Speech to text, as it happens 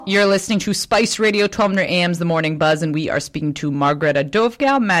You're listening to Spice Radio, 1200 AM's The Morning Buzz, and we are speaking to Margareta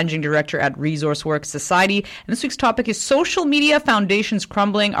Dovgal, Managing Director at Resource Works Society. And this week's topic is social media foundations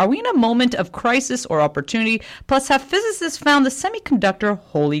crumbling. Are we in a moment of crisis or opportunity? Plus, have physicists found the semiconductor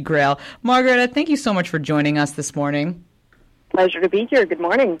holy grail? Margareta, thank you so much for joining us this morning. Pleasure to be here. Good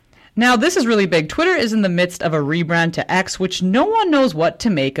morning. Now, this is really big. Twitter is in the midst of a rebrand to X, which no one knows what to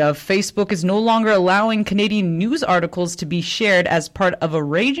make of. Facebook is no longer allowing Canadian news articles to be shared as part of a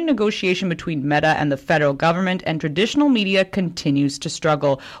raging negotiation between Meta and the federal government, and traditional media continues to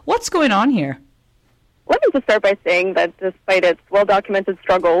struggle. What's going on here? Let me just start by saying that despite its well-documented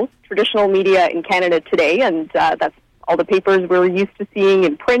struggles, traditional media in Canada today, and that's all the papers we're used to seeing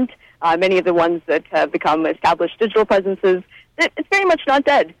in print, many of the ones that have become established digital presences, it's very much not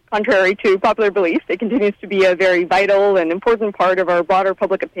dead. Contrary to popular belief, it continues to be a very vital and important part of our broader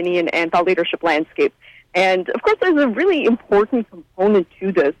public opinion and thought leadership landscape. And, of course, there's a really important component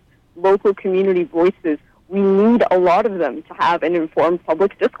to this, local community voices. We need a lot of them to have an informed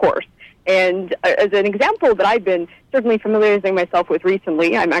public discourse. And as an example that I've been certainly familiarizing myself with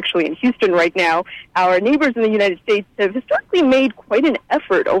recently, I'm actually in Houston right now, our neighbors in the United States have historically made quite an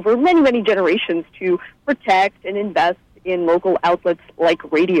effort over many, many generations to protect and invest in local outlets like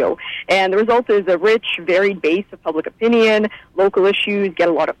radio. And the result is a rich, varied base of public opinion. Local issues get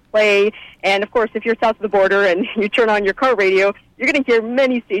a lot of play. And, of course, if you're south of the border and you turn on your car radio, you're going to hear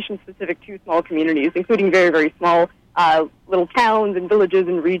many stations specific to small communities, including very, very small little towns and villages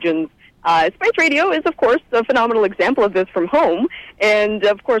and regions. Spice Radio is, of course, a phenomenal example of this from home. And,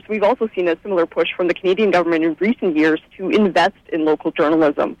 of course, we've also seen a similar push from the Canadian government in recent years to invest in local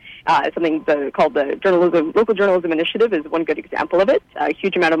journalism. Something called the Local Journalism Initiative is one good example of it. A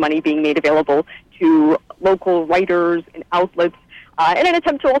huge amount of money being made available to local writers and outlets in an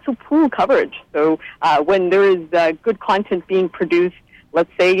attempt to also pool coverage. So when there is good content being produced, let's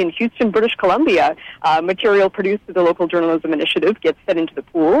say in Houston, British Columbia, material produced through the Local Journalism Initiative gets set into the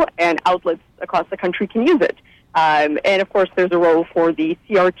pool, and outlets across the country can use it. And, of course, there's a role for the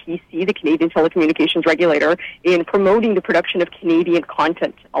CRTC, the Canadian Telecommunications Regulator, in promoting the production of Canadian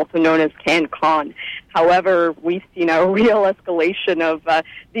content, also known as CanCon. However, we've seen a real escalation of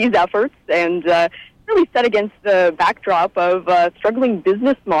these efforts, and really set against the backdrop of struggling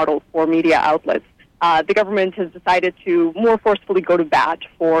business models for media outlets. The government has decided to more forcefully go to bat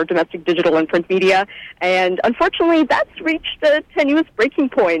for domestic digital and print media, and unfortunately that's reached a tenuous breaking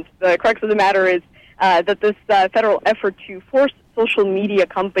point. The crux of the matter is that this federal effort to force social media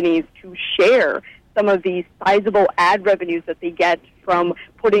companies to share some of the sizable ad revenues that they get from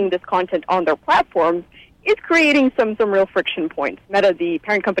putting this content on their platforms is creating some real friction points. Meta, the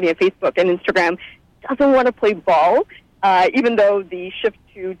parent company of Facebook and Instagram, doesn't want to play ball, even though the shift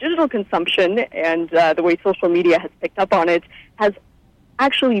to digital consumption and the way social media has picked up on it has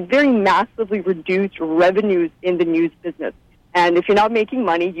actually very massively reduced revenues in the news business. And if you're not making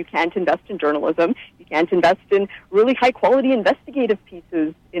money, you can't invest in journalism. You can't invest in really high-quality investigative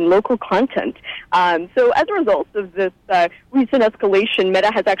pieces in local content. So as a result of this recent escalation,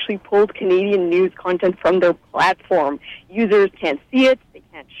 Meta has actually pulled Canadian news content from their platform. Users can't see it. They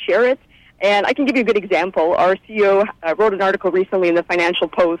can't share it. And I can give you a good example. Our CEO wrote an article recently in the Financial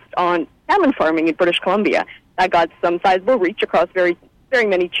Post on salmon farming in British Columbia. That got some sizable reach across very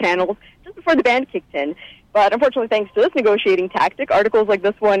many channels just before the ban kicked in. But unfortunately, thanks to this negotiating tactic, articles like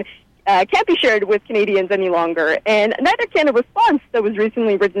this one can't be shared with Canadians any longer. And neither can a response that was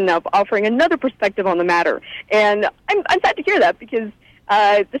recently written up offering another perspective on the matter. And I'm sad to hear that, because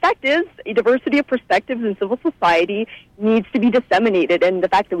the fact is, a diversity of perspectives in civil society needs to be disseminated, and the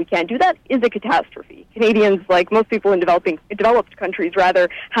fact that we can't do that is a catastrophe. Canadians, like most people in developed countries, rather,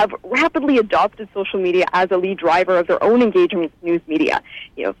 have rapidly adopted social media as a lead driver of their own engagement with news media.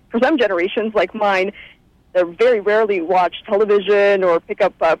 You know, for some generations, like mine, they very rarely watch television or pick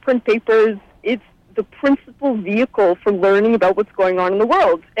up print papers. It's the principal vehicle for learning about what's going on in the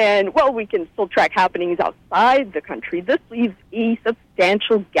world. And while we can still track happenings outside the country, this leaves a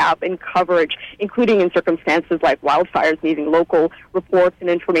substantial gap in coverage, including in circumstances like wildfires needing local reports and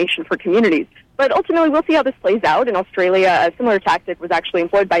information for communities. But ultimately, we'll see how this plays out. In Australia, a similar tactic was actually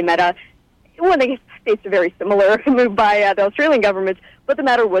employed by Meta when they faced a very similar move by the Australian government, but the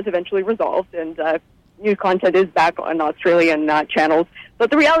matter was eventually resolved, and news content is back on Australian channels. But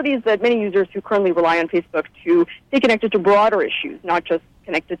the reality is that many users who currently rely on Facebook to stay connected to broader issues, not just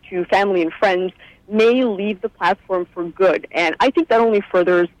connected to family and friends, may leave the platform for good. And I think that only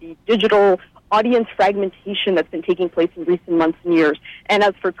furthers the digital audience fragmentation that's been taking place in recent months and years. And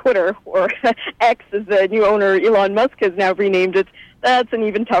as for Twitter, or X, as the new owner Elon Musk has now renamed it, that's an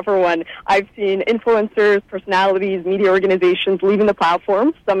even tougher one. I've seen influencers, personalities, media organizations leaving the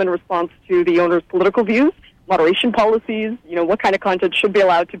platform, some in response to the owner's political views, moderation policies, what kind of content should be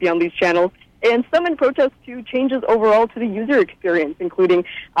allowed to be on these channels, and some in protest to changes overall to the user experience, including,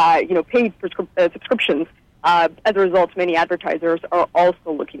 paid subscriptions. As a result, many advertisers are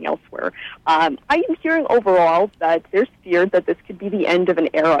also looking elsewhere. I am hearing overall that there's fear that this could be the end of an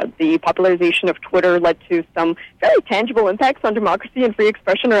era. The popularization of Twitter led to some very tangible impacts on democracy and free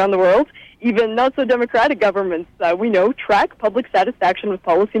expression around the world. Even not-so-democratic governments, we know, track public satisfaction with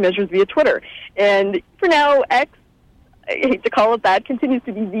policy measures via Twitter. And for now, X, I hate to call it that, continues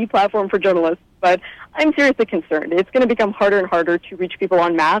to be the platform for journalists, but I'm seriously concerned. It's going to become harder and harder to reach people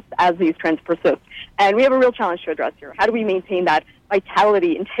en masse as these trends persist. And we have a real challenge to address here. How do we maintain that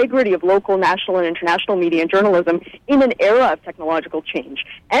vitality, integrity of local, national, and international media and journalism in an era of technological change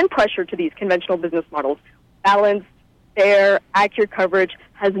and pressure to these conventional business models? Balanced, fair, accurate coverage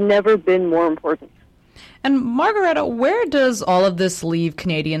has never been more important. And Margareta, where does all of this leave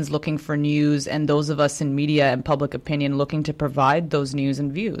Canadians looking for news and those of us in media and public opinion looking to provide those news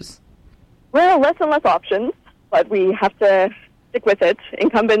and views? Well, less and less options, but we have to stick with it.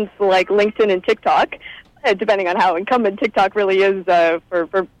 Incumbents like LinkedIn and TikTok, depending on how incumbent TikTok really is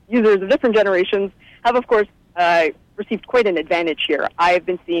for users of different generations, have, of course, received quite an advantage here. I've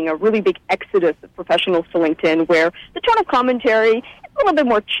been seeing a really big exodus of professionals to LinkedIn where the tone of commentary is a little bit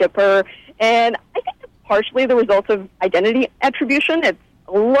more chipper, and I think that's partially the result of identity attribution. It's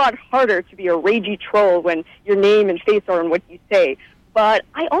a lot harder to be a ragey troll when your name and face are on what you say. But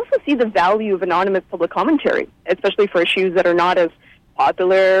I also see the value of anonymous public commentary, especially for issues that are not as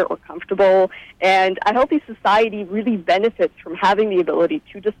popular or comfortable. And a healthy society really benefits from having the ability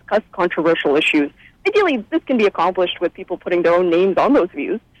to discuss controversial issues. Ideally, this can be accomplished with people putting their own names on those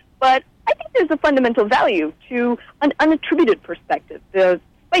views. But I think there's a fundamental value to an unattributed perspective. The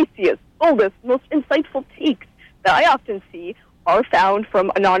spiciest, boldest, most insightful takes that I often see are found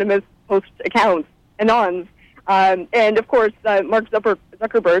from anonymous post accounts, anons. And, of course, Mark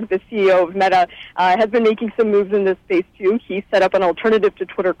Zuckerberg, the CEO of Meta, has been making some moves in this space, too. He set up an alternative to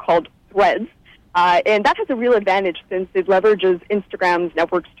Twitter called Threads. And that has a real advantage since it leverages Instagram's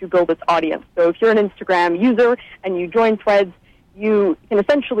networks to build its audience. So if you're an Instagram user and you join Threads, you can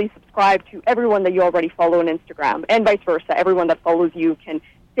essentially subscribe to everyone that you already follow on Instagram, and vice versa. Everyone that follows you can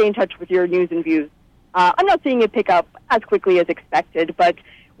stay in touch with your news and views. I'm not seeing it pick up as quickly as expected, but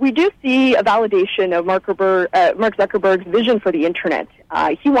we do see a validation of Mark Zuckerberg's vision for the Internet.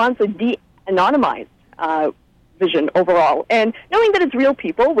 He wants a de-anonymized vision overall. And knowing that it's real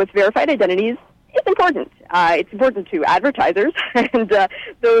people with verified identities is important. It's important to advertisers, and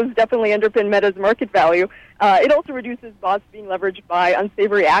those definitely underpin Meta's market value. It also reduces bots being leveraged by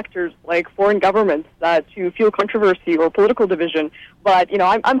unsavory actors like foreign governments to fuel controversy or political division. But,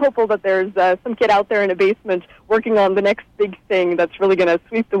 I'm hopeful that there's some kid out there in a basement working on the next big thing that's really going to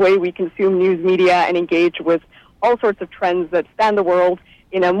sweep the way we consume news media and engage with all sorts of trends that span the world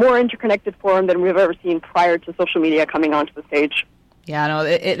in a more interconnected form than we've ever seen prior to social media coming onto the stage. Yeah, no,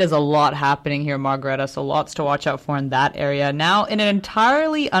 it is a lot happening here, Margareta, so lots to watch out for in that area. Now, in an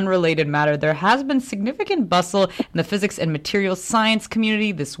entirely unrelated matter, there has been significant bustle in the physics and material science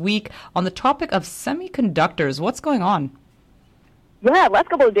community this week on the topic of semiconductors. What's going on? Yeah, last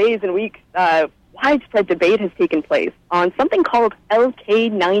couple of days and weeks, widespread debate has taken place on something called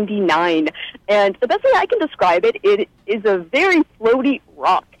LK99. And the best way I can describe it, it is a very floaty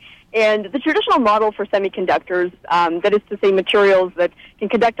rock. And the traditional model for semiconductors, that is to say materials that can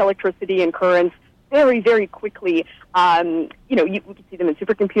conduct electricity and currents very, very quickly, we can see them in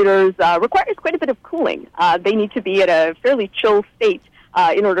supercomputers, requires quite a bit of cooling. They need to be at a fairly chill state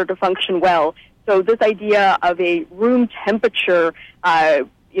in order to function well. So this idea of a room temperature,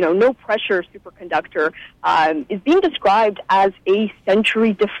 no pressure superconductor is being described as a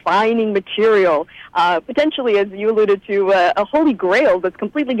century-defining material, potentially, as you alluded to, a holy grail that's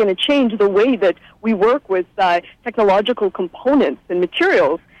completely going to change the way that we work with technological components and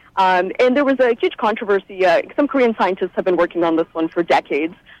materials. And there was a huge controversy. Some Korean scientists have been working on this one for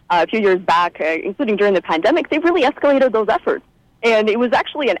decades. A few years back, including during the pandemic, they've really escalated those efforts. And it was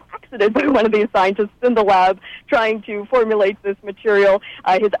actually an accident by one of these scientists in the lab trying to formulate this material.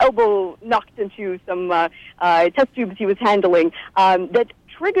 His elbow knocked into some test tubes he was handling that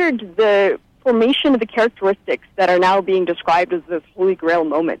triggered the formation of the characteristics that are now being described as this holy grail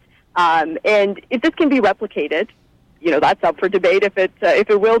moment. And if this can be replicated, that's up for debate. If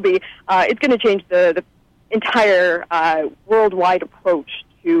it will be, it's going to change the entire worldwide approach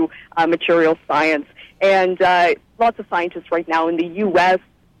to material science. And lots of scientists right now in the U.S.,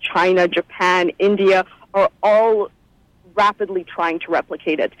 China, Japan, India are all rapidly trying to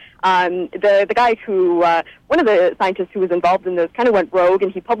replicate it. The guy who, one of the scientists who was involved in this kind of went rogue,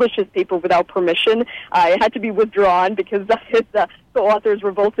 and he published his paper without permission. It had to be withdrawn because his co-authors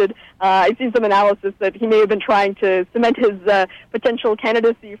revolted. I've seen some analysis that he may have been trying to cement his potential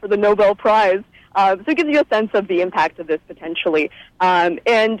candidacy for the Nobel Prize. So it gives you a sense of the impact of this potentially.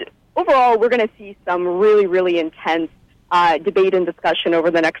 And overall, we're going to see some really, really intense debate and discussion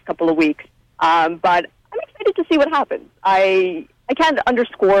over the next couple of weeks. But I'm excited to see what happens. I can't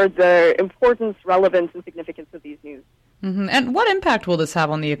underscore the importance, relevance, and significance of these news. Mm-hmm. And what impact will this have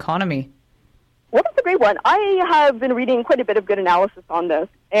on the economy? Well, that's a great one. I have been reading quite a bit of good analysis on this,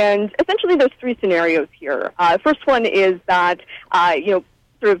 and essentially there's three scenarios here. First one is that,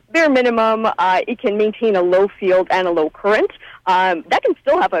 sort of bare minimum, it can maintain a low field and a low current. That can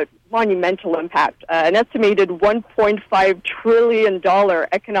still have a monumental impact. An estimated $1.5 trillion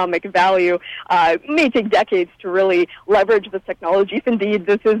economic value. May take decades to really leverage this technology, if indeed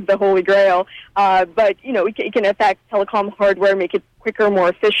this is the holy grail. But, it can affect telecom hardware, make it quicker, more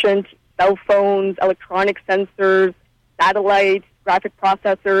efficient, cell phones, electronic sensors, satellites, graphic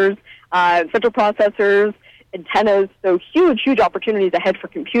processors, central processors, antennas, so huge opportunities ahead for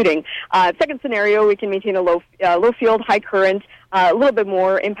computing. Second scenario, we can maintain a low field, high current, a little bit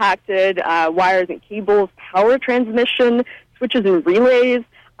more impacted wires and cables, power transmission, switches and relays.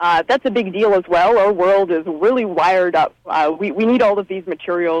 That's a big deal as well. Our world is really wired up. We need all of these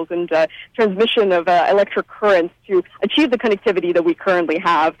materials and transmission of electric currents to achieve the connectivity that we currently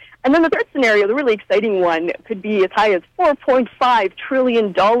have. And then the third scenario, the really exciting one, could be as high as $4.5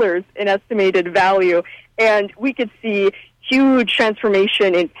 trillion in estimated value. And we could see huge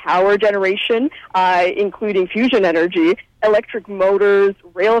transformation in power generation, including fusion energy, electric motors,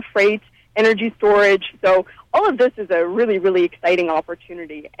 rail freight, energy storage. So all of this is a really, really exciting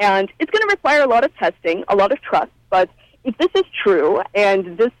opportunity. And it's going to require a lot of testing, a lot of trust. But if this is true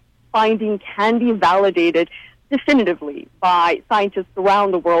and this finding can be validated definitively by scientists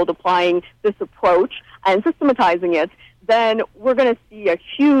around the world applying this approach and systematizing it, then we're going to see a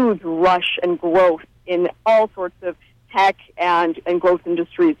huge rush and growth in all sorts of tech and growth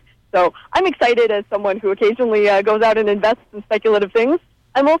industries. So I'm excited as someone who occasionally goes out and invests in speculative things.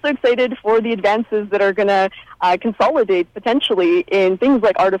 I'm also excited for the advances that are going to consolidate potentially in things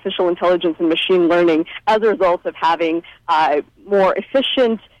like artificial intelligence and machine learning as a result of having more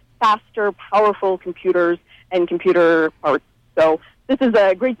efficient, faster, powerful computers and computer parts. So this is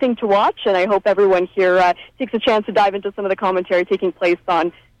a great thing to watch, and I hope everyone here takes a chance to dive into some of the commentary taking place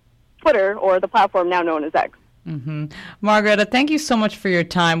on Twitter, or the platform now known as X. Mm-hmm. Margareta, thank you so much for your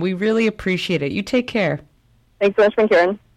time. We really appreciate it. You take care. Thanks so much, Karen.